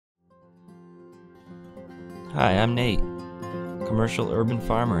Hi, I'm Nate, commercial urban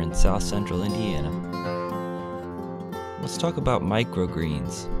farmer in South Central Indiana. Let's talk about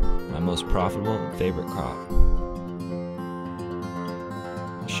microgreens, my most profitable and favorite crop.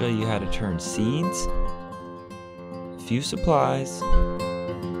 I'll show you how to turn seeds, a few supplies,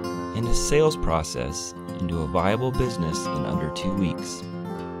 and a sales process into a viable business in under 2 weeks.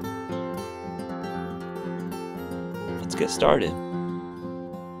 Let's get started.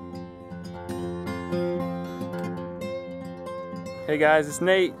 Hey guys, it's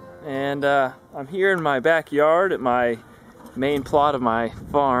Nate, and I'm here in my backyard at my main plot of my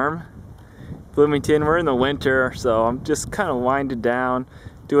farm, Bloomington. We're in the winter, so I'm just kind of winding down,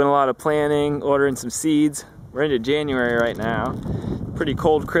 doing a lot of planting, ordering some seeds. We're into January right now. Pretty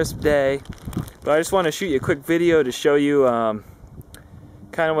cold, crisp day, but I just want to shoot you a quick video to show you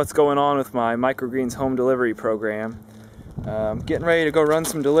kind of what's going on with my Microgreens home delivery program. Getting ready to go run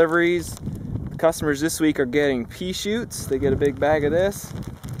some deliveries. Customers this week are getting pea shoots. They get a big bag of this.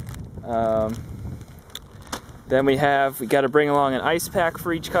 Then we got to bring along an ice pack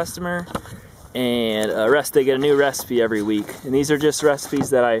for each customer, and they get a new recipe every week. And these are just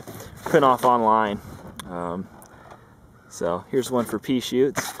recipes that I print off online. So here's one for pea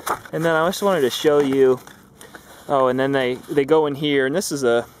shoots. And then I just wanted to show you. Oh, and then they go in here, and this is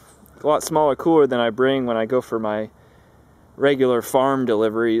a lot smaller cooler than I bring when I go for my regular farm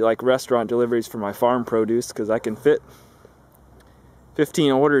delivery, like restaurant deliveries for my farm produce, because I can fit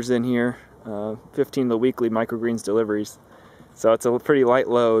 15 orders in here, 15 of the weekly microgreens deliveries. So it's a pretty light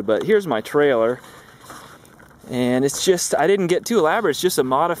load. But here's my trailer, and it's just, I didn't get too elaborate. It's just a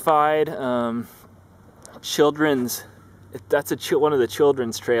modified children's, that's one of the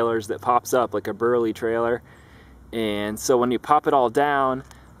children's trailers that pops up like a burly trailer. And so when you pop it all down,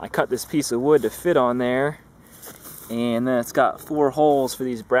 I cut this piece of wood to fit on there. And then it's got 4 holes for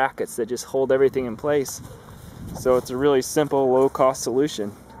these brackets that just hold everything in place. So it's a really simple, low-cost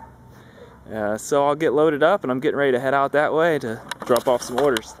solution. So I'll get loaded up, and I'm getting ready to head out that way to drop off some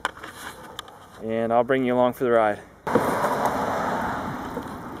orders. And I'll bring you along for the ride.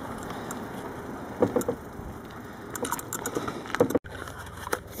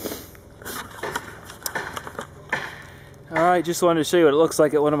 Alright, just wanted to show you what it looks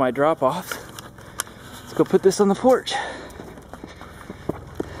like at one of my drop-offs. Let's go put this on the porch.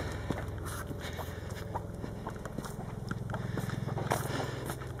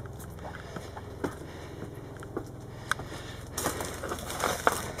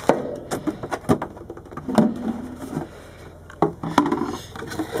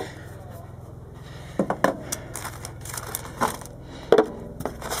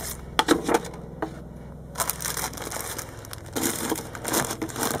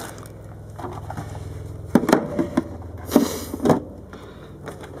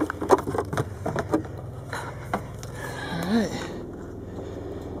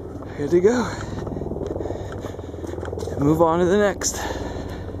 Good to go. Move on to the next.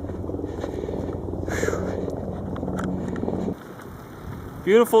 Whew.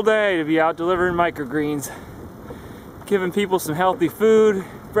 Beautiful day to be out delivering microgreens, giving people some healthy food,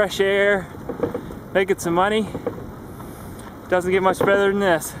 fresh air, making some money. Doesn't get much better than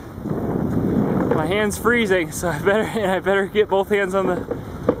this. My hand's freezing, so I better get both hands on the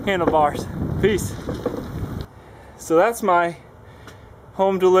handlebars. Peace. So that's my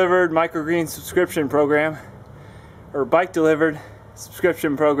home delivered microgreen subscription program, or bike delivered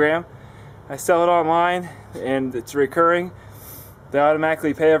subscription program. I sell it online, and it's recurring. They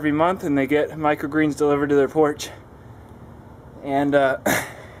automatically pay every month, and they get microgreens delivered to their porch. And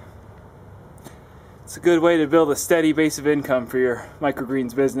it's a good way to build a steady base of income for your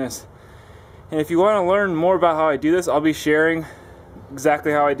microgreens business. And if you want to learn more about how I do this, I'll be sharing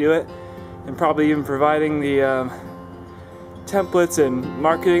exactly how I do it, and probably even providing the templates and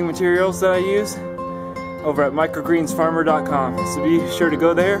marketing materials that I use over at microgreensfarmer.com. So be sure to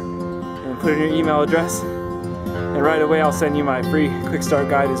go there and put in your email address, and right away I'll send you my free quick start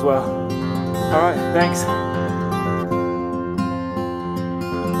guide as well. Alright, thanks.